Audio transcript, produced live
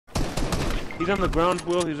He's on the ground,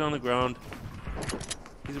 Will. He's on the ground.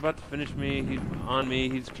 He's about to finish me. He's on me.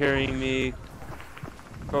 He's carrying me.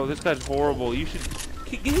 Bro, this guy's horrible. You should...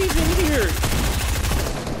 He's in here!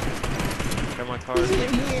 Got my card. He's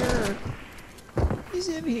in here! He's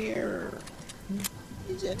in here!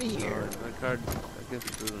 He's in here! Oh, my card, I guess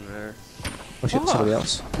it's in there. Oh shit, somebody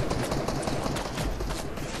else.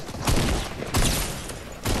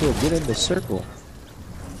 Cool, get in the circle.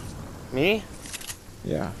 Me?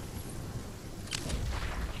 Yeah.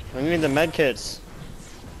 I need the med kits.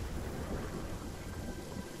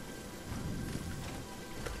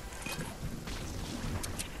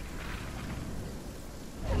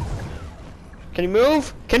 Can you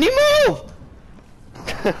move? Can you move?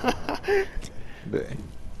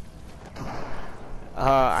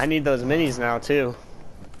 I need those minis now too.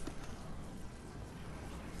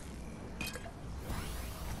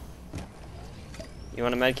 You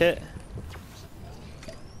want a med kit?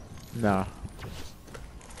 Nah.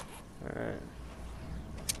 Alright.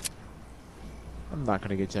 I'm not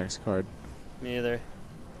gonna get Jack's card. Me either.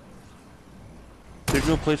 There's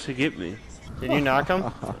no place to get me. Did you knock him?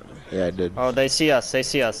 Yeah, I did. Oh, they see us. They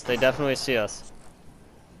see us. They definitely see us.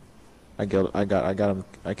 I got him.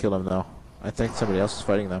 I killed him though. I think somebody else is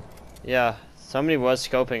fighting them. Yeah, somebody was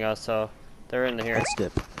scoping us, so they're in here. Let's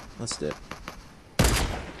dip. Let's dip.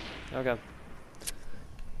 Okay.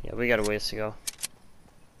 Yeah, we got a ways to go.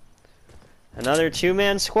 Another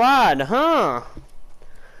two-man squad, huh?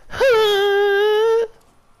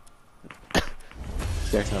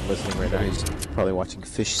 Jack's not listening right now. He's probably watching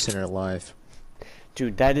Fish Center live.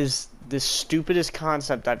 Dude, that is the stupidest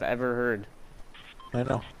concept I've ever heard. I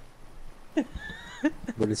know.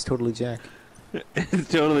 But it's totally Jack. It's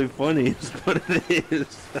totally funny, is what it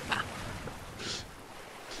is.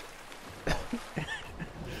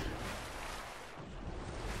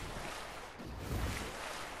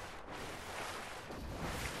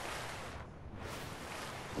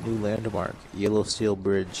 New landmark. Yellow Steel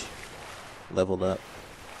Bridge. Leveled up.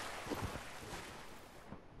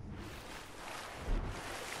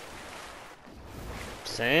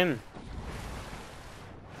 Same.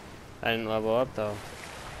 I didn't level up though.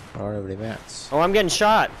 Already mats. Oh, I'm getting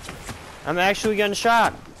shot. I'm actually getting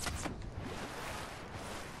shot.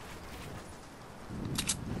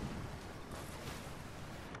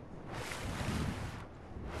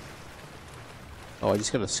 Oh, I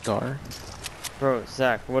just got a scar. Bro,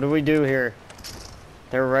 Zach, what do we do here?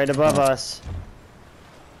 They're right above us.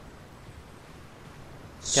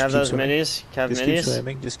 Just Can I have keep those swimming. minis? Can I have Just minis? keep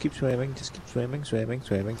swimming. Just keep swimming. Just keep swimming. Swimming.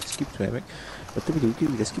 Swimming. Just keep swimming. What do we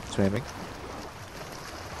do? Just keep swimming.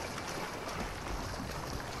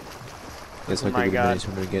 Guess Oh I'll my give you the God. minis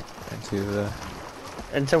when we get into the...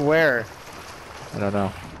 Into where? I don't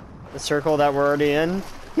know. The circle that we're already in?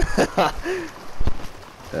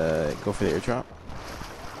 Go for the airdrop.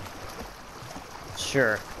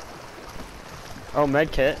 Sure. Oh,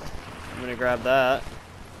 med kit. I'm gonna grab that.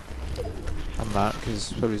 I'm not, because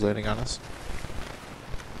somebody's landing on us.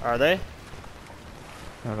 Are they?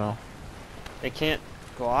 I don't know. They can't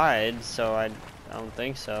glide, so I don't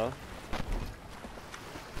think so.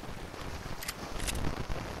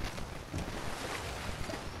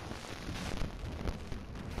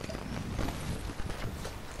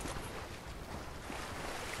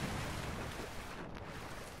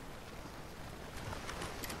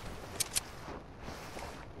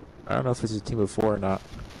 I don't know if it's a team of 4 or not.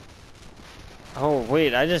 Oh,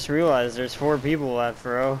 wait, I just realized there's 4 people left,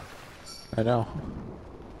 bro. I know.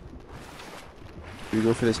 Do we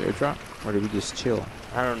go for this airdrop, or do we just chill?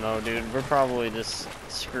 I don't know, dude. We're probably just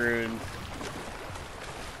screwed.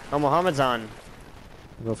 Oh, Mohammed's on.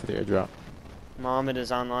 We'll go for the airdrop. Mohammed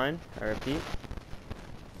is online. I repeat.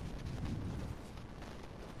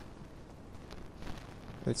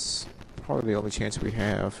 It's probably the only chance we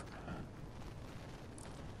have.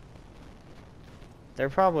 They're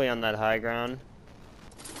probably on that high ground.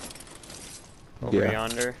 Over Yeah.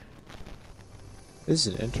 yonder. This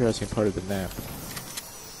is an interesting part of the map.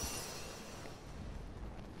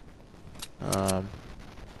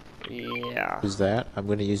 Yeah. Is that? I'm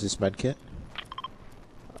going to use this med kit.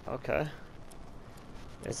 Okay.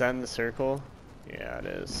 Is that in the circle? Yeah, it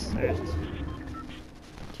is. There's... Do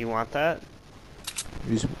you want that?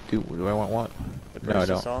 Do I want what? The No, I burst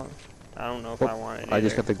don't. assault? I don't know if Oh, I want it I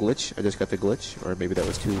just either. got the glitch. I just got the glitch. Or maybe that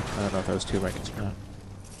was 2. I don't know if that was 2 med kits or not.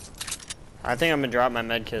 I think I'm gonna drop my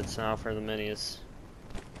med kits now for the minis.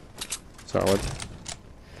 Solid.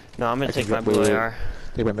 No, I'm gonna I can take my drop- blue wait, AR.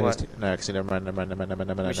 Take my What? minis. No, actually, never mind.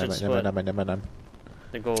 We should split.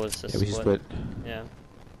 The goal is to Yeah, we should split. Yeah.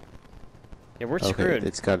 Yeah, we're Okay, screwed.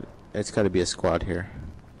 it's got to be a squad here.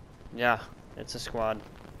 Yeah, it's a squad.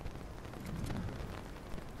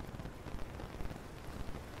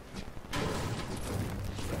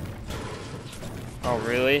 Oh,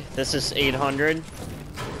 really? This is 800?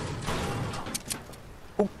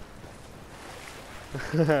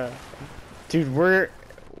 Dude,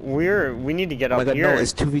 we need to get Oh my up god, here. no,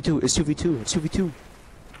 it's 2v2, it's 2v2, it's 2v2.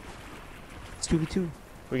 It's 2v2.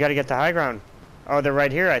 We gotta get to high ground. Oh, they're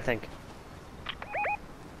right here, I think.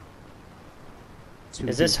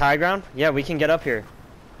 Is this high ground? Yeah, we can get up here.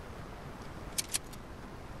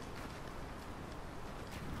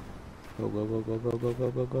 Go, go, go, go, go, go,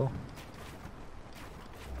 go, go, go.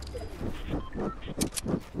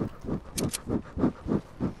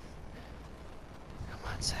 Come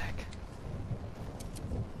on, Zach.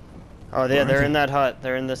 Oh, yeah, they're in that hut.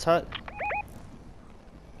 They're in this hut.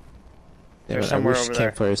 Yeah, They're I somewhere wish over there.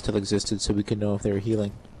 campfires still existed so we could know if they were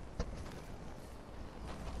healing.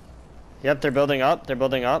 Yep, they're building up. They're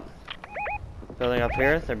building up. Building up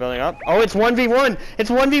here. They're building up. Oh, it's 1v1! It's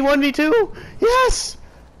 1v1v2! Yes!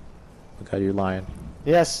 Oh god, you're lying.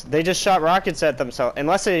 Yes, they just shot rockets at themselves.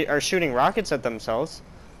 Unless they are shooting rockets at themselves.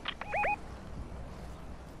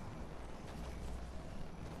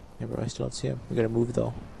 Yeah, bro, I still don't see him. We gotta move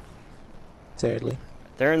though. Sadly.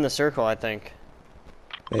 They're in the circle, I think.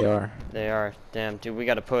 They are. They are. Damn, dude, we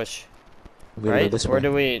gotta push. We gotta Right? go this Or way.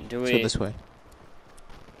 do we... Let's go this way.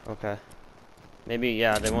 Okay. Maybe,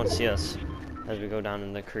 yeah, they won't see us as we go down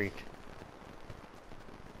in the creek.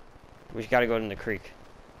 We gotta go in the creek.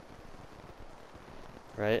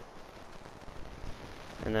 Right?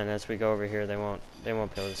 And then as we go over here, they won't be able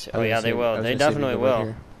to see. Oh yeah, they will. They definitely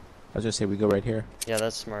will. I was gonna say we go right here. Yeah,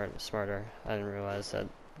 that's smarter. I didn't realize that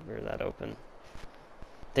we were that open.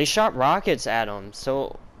 They shot rockets at them,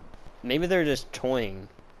 so maybe they're just toying.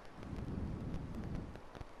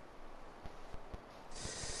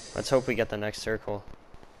 Let's hope we get the next circle.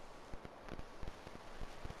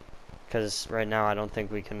 Because right now I don't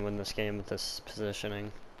think we can win this game with this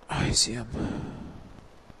positioning. I see him.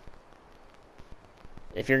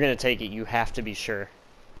 If you're gonna take it, you have to be sure.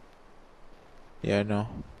 Yeah, I know.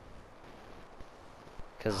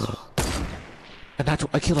 Because...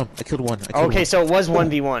 I killed him. I killed one. Okay, so it was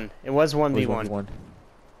 1v1. It was 1v1.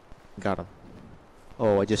 Got him.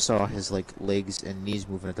 Oh, I just saw his like legs and knees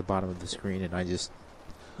moving at the bottom of the screen, and I just.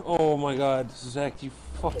 Oh my god, Zach, you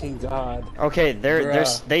fucking god. Okay,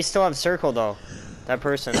 they still have circle though. That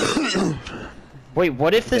person. Wait,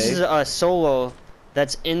 what if this is a solo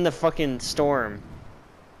that's in the fucking storm?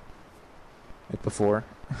 Like before.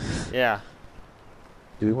 Yeah.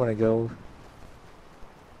 Do we want to go?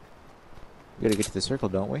 We gotta get to the circle,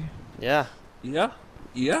 don't we? Yeah. Yeah?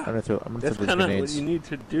 Yeah? I'm gonna throw That's these kind of grenades. what you need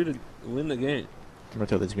to do to win the game. I'm gonna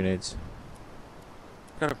throw these grenades.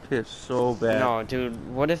 Kind of pissed so bad. No,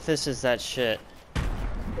 dude, what if this is that shit?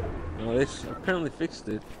 No, they apparently fixed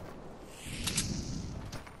it.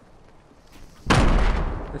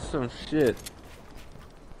 That's some shit.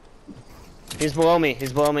 He's below me.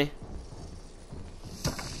 He's below me.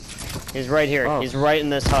 He's right here. Oh. He's right in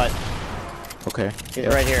this hut. Okay. He's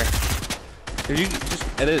right here. If you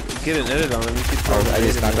just get an edit on him, you could throw Oh, I a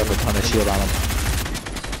just grenade knocked in up a ton of shield on him.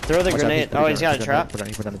 Throw the Watch out, grenade. put Oh, it he's down, got a trap. Put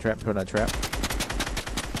it on the trap. Put it on the trap.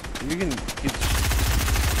 You can get...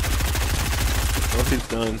 Once he's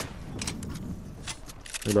done.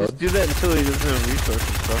 Reload. Just do that until he doesn't have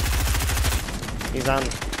resources, bro. He's on.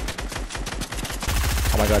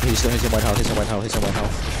 Oh my god, he's in white house. He's in white house. He's in white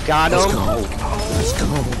house. Got him. Let's go.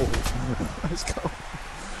 Let's go.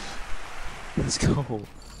 Let's go.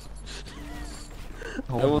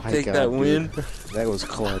 Oh I will my take god, that dude. win. That was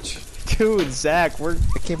clutch. Dude, Zach, I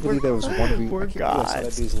can't believe that was 1v1. we're I can't believe I saw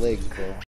gods. these legs, bro.